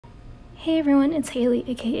Hey everyone, it's Hailey,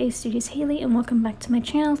 aka Studious Hailey, and welcome back to my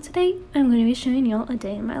channel. Today, I'm going to be showing y'all a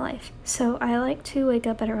day in my life. So I like to wake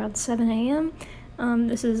up at around 7 a.m.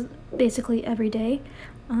 This is basically every day.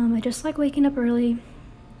 I just like waking up early,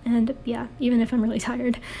 and yeah, even if I'm really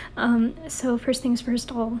tired. So first things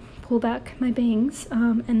first, I'll pull back my bangs,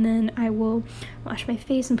 and then I will wash my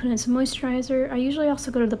face and put in some moisturizer. I usually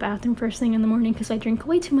also go to the bathroom first thing in the morning because I drink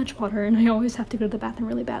way too much water, and I always have to go to the bathroom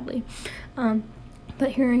really badly.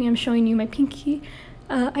 But here I am showing you my pinky.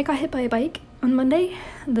 I got hit by a bike on Monday,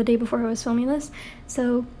 the day before I was filming this,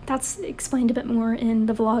 so that's explained a bit more in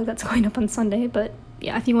the vlog that's going up on Sunday, but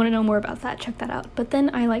yeah, if you want to know more about that, check that out. But then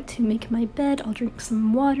I like to make my bed. I'll drink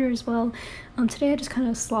some water as well. Today I just kind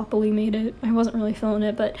of sloppily made it. I wasn't really feeling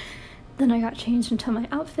it, but then I got changed into my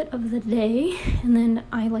outfit of the day, and then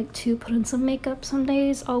I like to put on some makeup. Some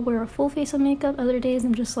days I'll wear a full face of makeup, other days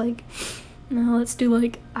I'm just like, no, let's do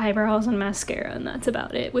like eyebrows and mascara, and that's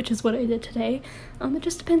about it, which is what I did today. It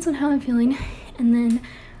just depends on how I'm feeling. And then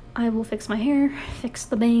I will fix my hair, fix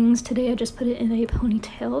the bangs. Today I just put it in a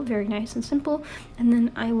ponytail, very nice and simple. And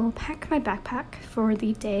then I will pack my backpack for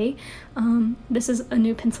the day. This is a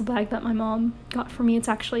new pencil bag that my mom got for me. It's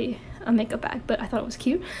actually a makeup bag, but I thought it was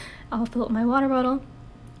cute. I'll fill up my water bottle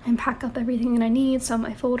and pack up everything that I need. So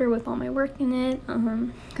my folder with all my work in it,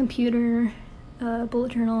 computer,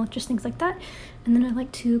 bullet journal, just things like that. And then I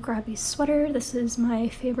like to grab a sweater. This is my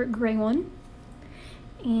favorite gray one,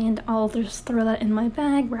 and I'll just throw that in my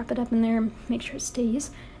bag, wrap it up in there, make sure it stays,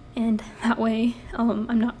 and that way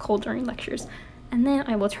I'm not cold during lectures. And then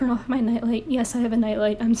I will turn off my nightlight. Yes, I have a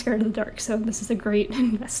nightlight. I'm scared of the dark, so this is a great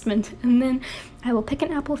investment. And then I will pick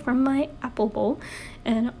an apple from my apple bowl,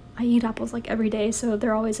 and I eat apples like every day, so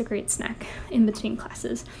they're always a great snack in between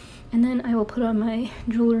classes. And then I will put on my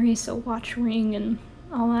jewelry, so watch, ring, and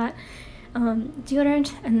all that,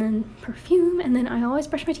 deodorant, and then perfume, and then I always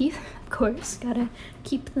brush my teeth, of course, gotta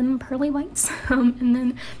keep them pearly whites. And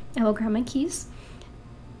then I will grab my keys,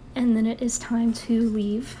 and then it is time to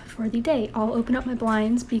leave for the day. I'll open up my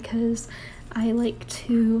blinds because I like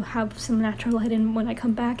to have some natural light in when I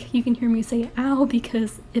come back. You can hear me say ow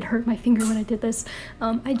because it hurt my finger when I did this.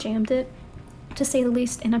 I jammed it, to say the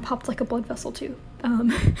least, and I popped like a blood vessel too.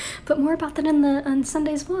 But more about that on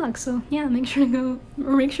Sunday's vlog, so yeah, make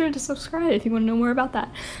sure to subscribe if you want to know more about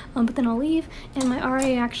that. But then I'll leave, and my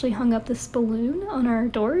RA actually hung up this balloon on our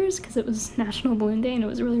doors because it was National Balloon Day and it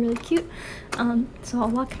was really, really cute. So I'll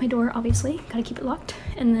lock my door, obviously, gotta keep it locked,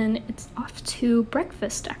 and then it's off to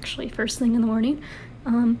breakfast actually, first thing in the morning.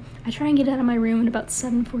 I try and get out of my room at about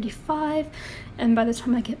 7:45, and by the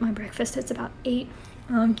time I get my breakfast, it's about 8.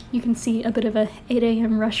 You can see a bit of a 8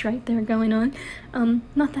 a.m. rush right there going on.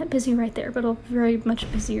 Not that busy right there, but very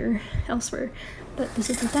much busier elsewhere. But this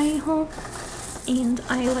is the dining hall, and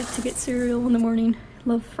I like to get cereal in the morning.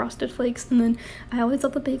 Love Frosted Flakes, and then I always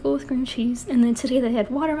love a bagel with cream cheese. And then today they had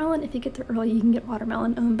watermelon. If you get there early, you can get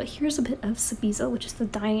watermelon. But here's a bit of Sabiza, which is the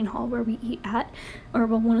dining hall where we eat at, or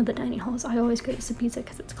well, one of the dining halls. I always go to Sabiza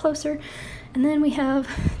because it's closer. And then we have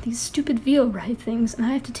these stupid Veo ride things, and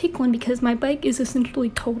I have to take one because my bike is essentially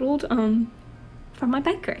totaled from my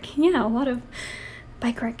bike wreck. Yeah, a lot of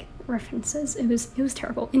bike wreck references. It was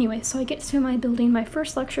terrible. Anyway, so I get to my building. My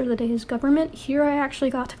first lecture of the day is government. Here I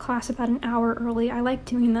actually got to class about an hour early. I like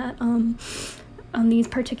doing that on these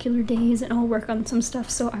particular days, and I'll work on some stuff.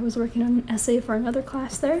 So I was working on an essay for another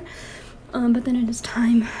class there. But then it is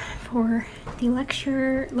time for the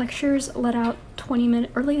lecture. Lectures let out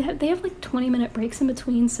 20-minute early. They have like 20-minute breaks in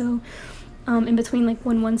between, so in between like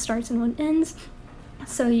when one starts and one ends.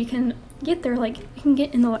 So you can get there, like, you can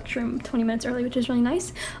get in the lecture room 20 minutes early, which is really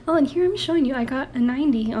nice. Oh, and here I'm showing you I got a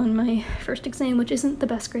 90 on my first exam, which isn't the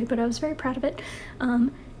best grade, but I was very proud of it.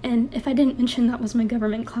 And if I didn't mention, that was my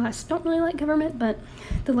government class. Don't really like government, but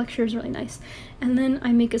the lecture is really nice. And then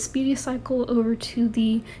I make a speedy cycle over to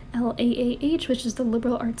the LAAH, which is the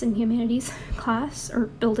Liberal Arts and Humanities class, or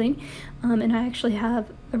building. And I actually have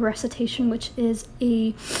a recitation, which is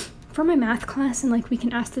for my math class, and like we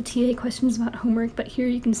can ask the TA questions about homework. But here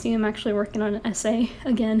you can see I'm actually working on an essay,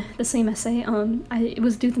 again, the same essay. It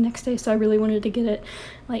was due the next day, so I really wanted to get it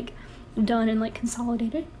like done and like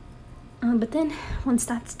consolidated. But then once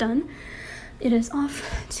that's done, it is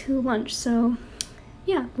off to lunch. So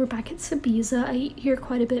yeah, we're back at Sabiza. I eat here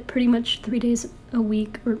quite a bit, pretty much 3 days a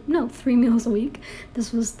week, or no, 3 meals a week.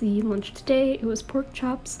 This was the lunch today. It was pork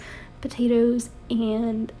chops, potatoes,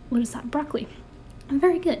 and what is that, broccoli.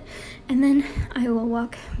 Very good. And then I will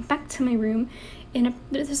walk back to my room, and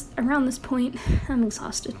around this point I'm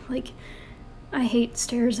exhausted. Like, I hate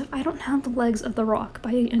stairs. If I don't have the legs of the rock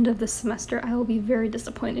by the end of this semester, I will be very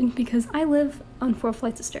disappointed because I live on 4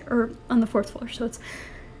 flights of stairs, or on the 4th floor, so it's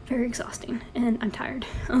very exhausting and I'm tired.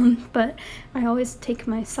 But I always take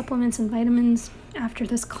my supplements and vitamins after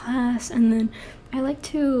this class, and then I like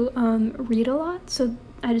to read a lot, so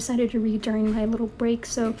I decided to read during my little break.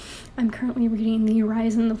 So I'm currently reading The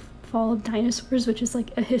Rise and the Fall of Dinosaurs, which is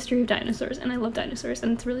like a history of dinosaurs, and I love dinosaurs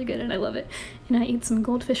and it's really good and I love it. And I ate some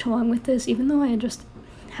goldfish along with this, even though I had just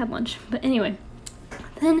had lunch. But anyway,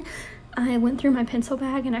 then I went through my pencil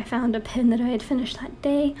bag and I found a pen that I had finished that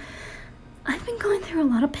day. I've been going through a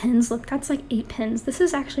lot of pens. Look, that's like 8 pens. This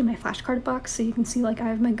is actually my flashcard box, so you can see like I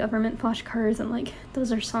have my government flashcards, and like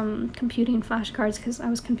those are some computing flashcards because I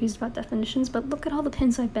was confused about definitions. But look at all the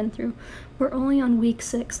pens I've been through. We're only on week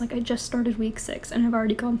 6. Like I just started week 6 and I've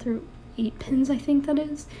already gone through 8 pens, I think that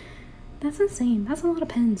is. That's insane. That's a lot of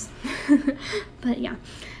pens. But yeah,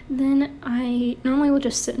 then I normally will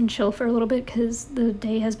just sit and chill for a little bit because the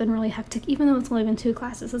day has been really hectic. Even though it's only been 2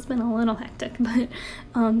 classes, it's been a little hectic. But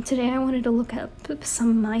today I wanted to look up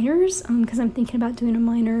some minors because I'm thinking about doing a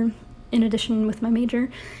minor in addition with my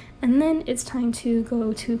major. And then it's time to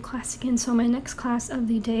go to class again. So my next class of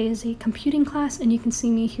the day is a computing class, and you can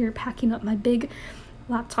see me here packing up my big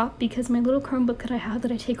laptop because my little Chromebook that I have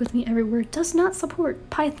that I take with me everywhere does not support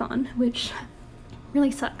Python, which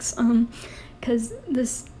really sucks because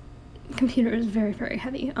this computer is very, very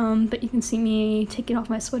heavy. But you can see me taking off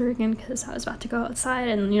my sweater again because I was about to go outside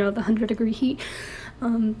and, you know, the 100-degree heat,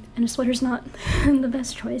 and a sweater's not the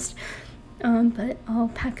best choice. But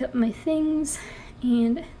I'll pack up my things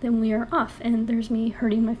and then we are off. And there's me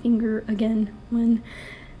hurting my finger again when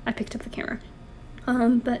I picked up the camera.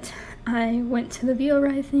 But I went to the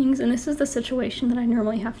VO-Ride things, and this is the situation that I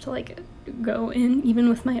normally have to like go in, even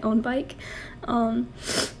with my own bike.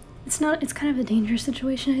 It's kind of a dangerous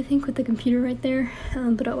situation, I think, with the computer right there,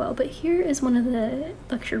 but oh well. But here is one of the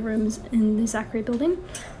lecture rooms in the Zachary building.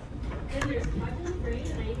 Then there's calculus grade,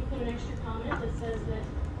 and I even put an extra comment that says that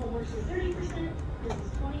homework's is 30%, this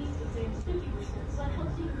is 20, exams 50%, so that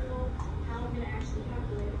helps you know how I'm going to actually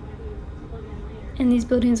calculate it when I do plug in later. And these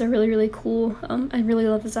buildings are really, really cool. I really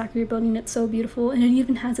love the Zachary building. It's so beautiful, and it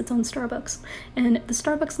even has its own Starbucks. And the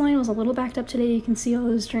Starbucks line was a little backed up today. You can see all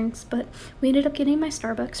those drinks, but we ended up getting my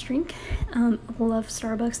Starbucks drink. Love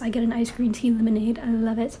Starbucks. I get an ice green tea lemonade. I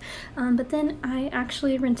love it. But then I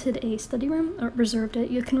actually rented a study room, or reserved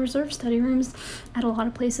it. You can reserve study rooms at a lot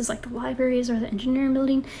of places like the libraries or the engineering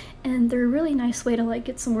building, and they're a really nice way to like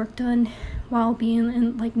get some work done while being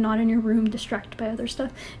in like not in your room distracted by other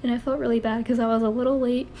stuff. And I felt really bad because I was a little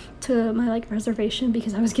late to my like reservation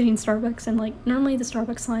because I was getting Starbucks, and like normally the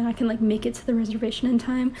Starbucks line I can like make it to the reservation in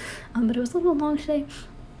time, but it was a little long today,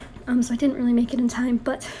 so I didn't really make it in time.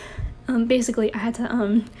 But basically I had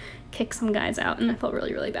to kick some guys out, and I felt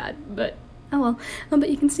really, really bad, but oh well. But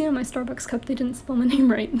you can see on my Starbucks cup they didn't spell my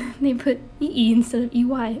name right. They put EE instead of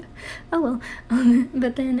EY. Oh well.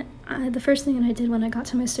 But then the first thing that I did when I got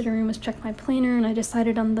to my study room was check my planner, and I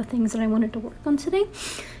decided on the things that I wanted to work on today.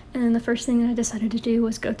 And the first thing that I decided to do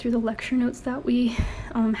was go through the lecture notes that we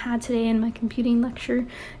had today in my computing lecture,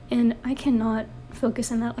 and I cannot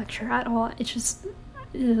focus in that lecture at all. It's just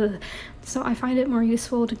ugh. So I find it more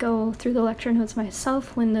useful to go through the lecture notes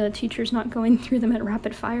myself when the teacher's not going through them at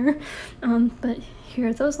rapid fire. But here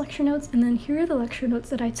are those lecture notes, and then here are the lecture notes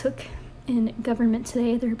that I took in government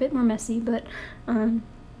today. They're a bit more messy, but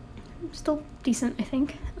still decent, I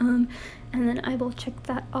think. And then I will check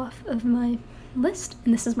that off of my list,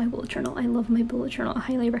 and this is my bullet journal. I love my bullet journal. I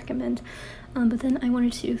highly recommend. But then I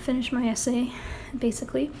wanted to finish my essay,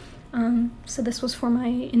 basically. So this was for my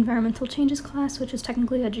environmental changes class, which is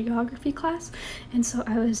technically a geography class, and so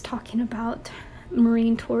I was talking about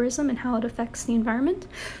marine tourism and how it affects the environment.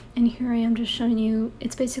 And here I am just showing you,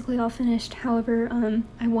 it's basically all finished. However,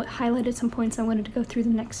 I highlighted some points I wanted to go through the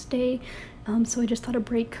next day, so I just thought a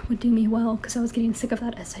break would do me well because I was getting sick of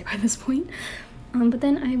that essay by this point. But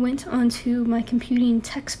then I went on to my computing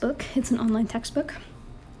textbook. It's an online textbook,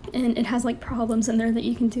 and it has like problems in there that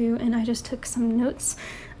you can do, and I just took some notes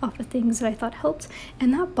off of things that I thought helped.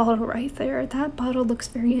 And that bottle right there, that bottle looks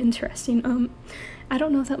very interesting. I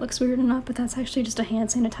don't know if that looks weird or not, but that's actually just a hand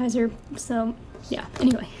sanitizer. So yeah,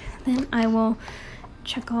 anyway, then I will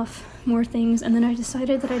check off more things, and then I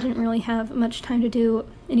decided that I didn't really have much time to do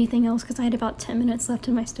anything else because I had about 10 minutes left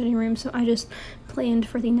in my study room, so I just planned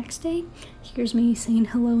for the next day. Here's me saying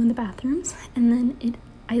hello in the bathrooms, and then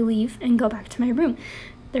I leave and go back to my room.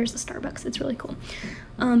 There's the Starbucks. It's really cool.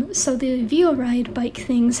 So the VO-Ride bike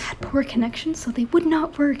things had poor connection, so they would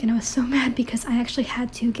not work, and I was so mad because I actually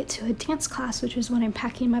had to get to a dance class, which is what I'm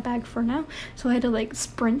packing my bag for now. So I had to like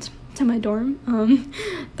sprint to my dorm,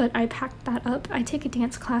 but I packed that up. I take a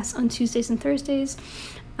dance class on Tuesdays and Thursdays,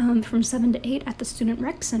 from 7 to 8 at the Student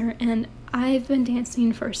Rec Center, and I've been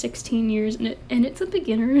dancing for 16 years, and it's a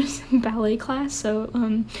beginner's ballet class, so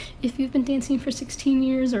if you've been dancing for 16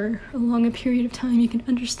 years or a longer period of time, you can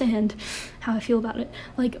understand how I feel about it.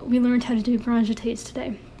 Like, we learned how to do grand jetés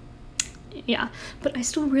today. Yeah, but I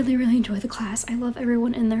still really enjoy the class. I love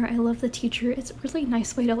everyone in there. I love the teacher. It's a really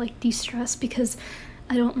nice way to like de-stress, because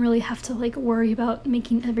I don't really have to like worry about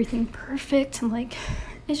making everything perfect, and like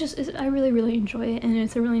I really enjoy it, and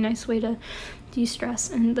it's a really nice way to de-stress.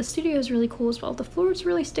 And the studio is really cool as well. The floor is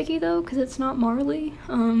really sticky though, because it's not marley.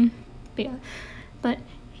 But yeah, but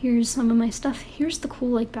here's some of my stuff. Here's the cool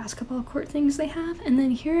like basketball court things they have, and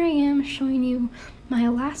then here I am showing you my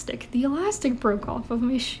elastic. The elastic broke off of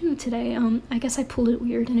my shoe today. I guess I pulled it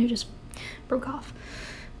weird and it just broke off.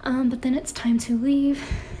 But then it's time to leave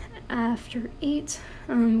after 8,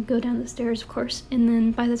 go down the stairs of course, and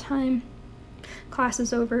then by the time class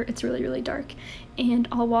is over, it's really dark, and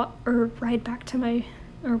I'll ride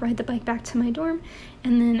the bike back to my dorm,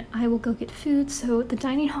 and then I will go get food. So the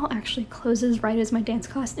dining hall actually closes right as my dance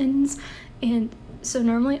class ends, and so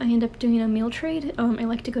normally I end up doing a meal trade. I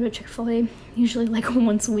like to go to Chick-fil-A usually like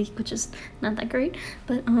once a week, which is not that great,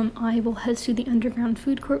 but I will head to the underground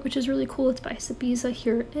food court, which is really cool. It's by Sabiza.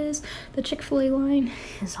 Here it is. The Chick-fil-A line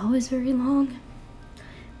is always very long,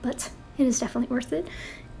 but it is definitely worth it.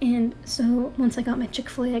 And so once I got my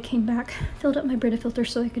Chick-fil-A, I came back, filled up my Brita filter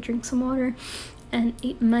so I could drink some water, and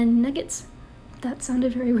ate my nuggets. That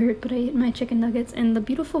sounded very weird, but I ate my chicken nuggets, and The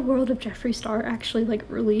Beautiful World of Jeffree Star actually like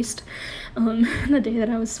released the day that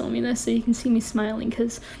I was filming this, so you can see me smiling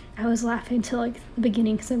because I was laughing till like the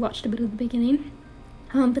beginning, because I watched a bit of the beginning.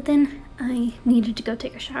 But then I needed to go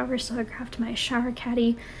take a shower, so I grabbed my shower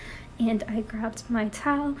caddy and I grabbed my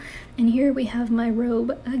towel, and here we have my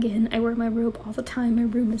robe. Again, I wear my robe all the time. My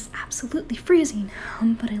room is absolutely freezing,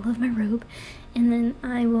 but I love my robe. And then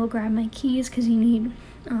I will grab my keys, because you need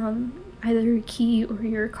either your key or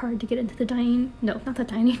your card to get into the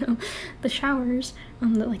the showers,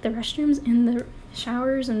 like the restrooms, and the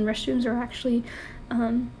showers and restrooms are actually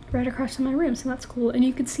right across from my room, so that's cool. And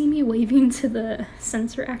you could see me waving to the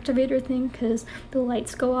sensor activator thing, because the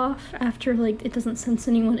lights go off after like it doesn't sense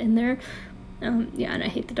anyone in there. Yeah, and I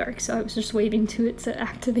hate the dark, so I was just waving to it to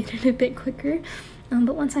activate it a bit quicker.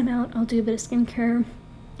 But once I'm out, I'll do a bit of skincare.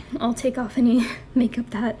 I'll take off any makeup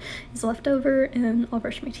that is left over, and I'll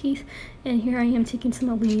brush my teeth. And here I am taking some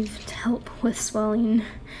Aleve to help with swelling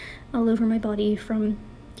all over my body from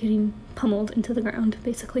getting pummeled into the ground,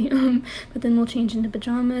 basically. But then we'll change into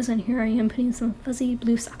pajamas, and here I am putting some fuzzy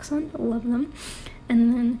blue socks on. I love them.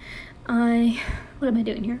 And then what am I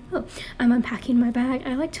doing here? Oh, I'm unpacking my bag.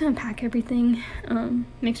 I like to unpack everything.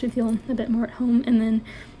 Makes me feel a bit more at home. And then,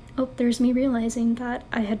 oh, there's me realizing that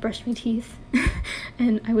I had brushed my teeth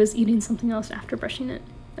and I was eating something else after brushing it.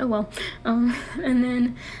 Oh well. And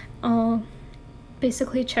then I'll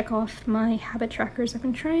basically check off my habit trackers. I've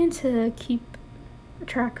been trying to keep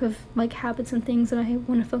track of like habits and things that I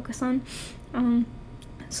want to focus on.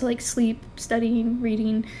 So like sleep, studying,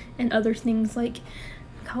 reading, and other things like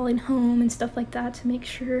calling home and stuff like that, to make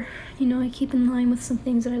sure, you know, I keep in line with some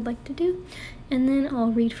things that I'd like to do. And then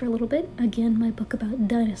I'll read for a little bit, again, my book about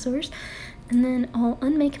dinosaurs. And then I'll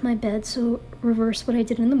unmake my bed, so reverse what I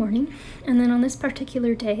did in the morning. And then on this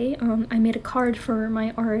particular day, I made a card for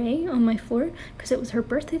my RA on my floor, because it was her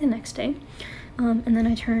birthday the next day. And then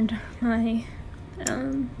I turned my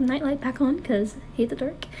nightlight back on, because I hate the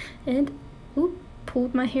dark, and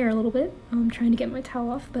pulled my hair a little bit. I'm trying to get my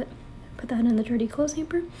towel off, but put that in the dirty clothes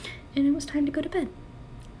hamper, and it was time to go to bed.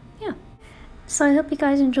 Yeah. So I hope you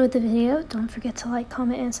guys enjoyed the video. Don't forget to like,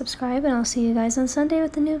 comment, and subscribe, and I'll see you guys on Sunday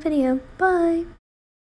with a new video. Bye!